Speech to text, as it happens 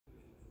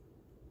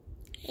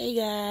Hey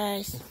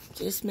guys,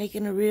 just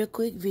making a real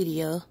quick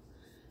video.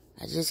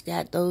 I just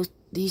got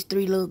these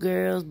three little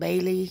girls,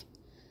 Bailey,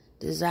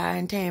 DeZyre,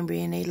 and Tambri,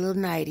 in their little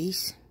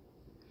nighties.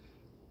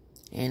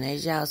 And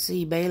as y'all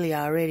see, Bailey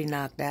already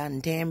knocked out,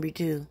 and Tambri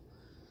too.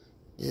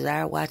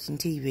 DeZyre watching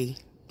TV.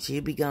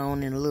 She'll be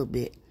gone in a little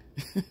bit.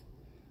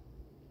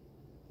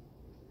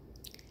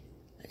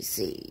 Let's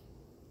see.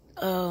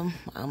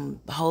 I'm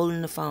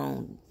holding the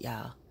phone,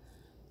 y'all.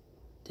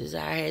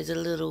 DeZyre has a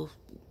little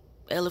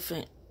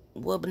elephant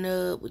wubbing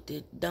up with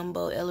the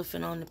Dumbo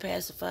elephant on the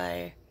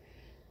pacifier.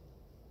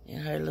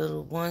 And her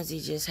little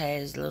onesie just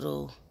has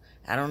little,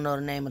 I don't know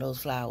the name of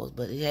those flowers,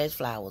 but it has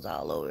flowers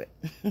all over it.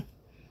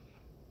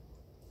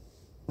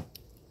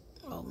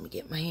 Oh, let me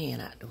get my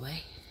hand out the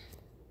way.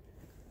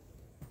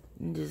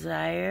 And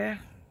DeZyre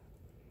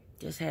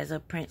just has her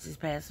princess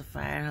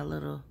pacifier and her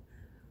little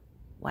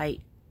white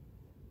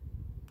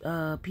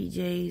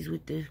PJs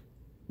with the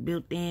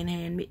built-in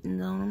hand mittens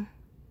on them.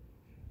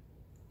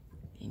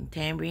 And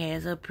Tambri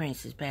has her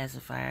princess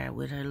pacifier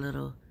with her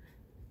little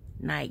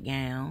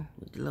nightgown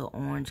with the little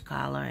orange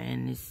collar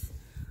and this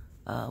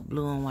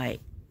blue and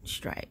white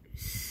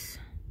stripes.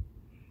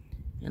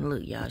 And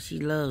look, y'all, she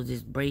loves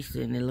this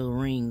bracelet and the little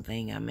ring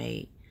thing I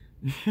made.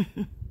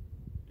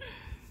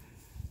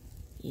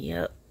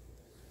 Yep.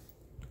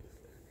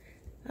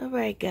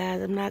 Alright,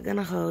 guys, I'm not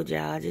gonna hold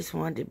y'all. I just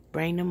wanted to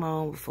bring them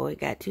on before it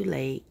got too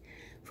late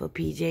for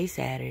PJ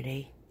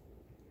Saturday.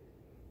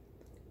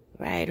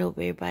 Right, hope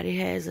everybody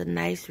has a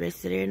nice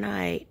rest of their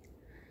night.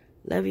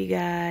 Love you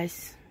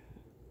guys.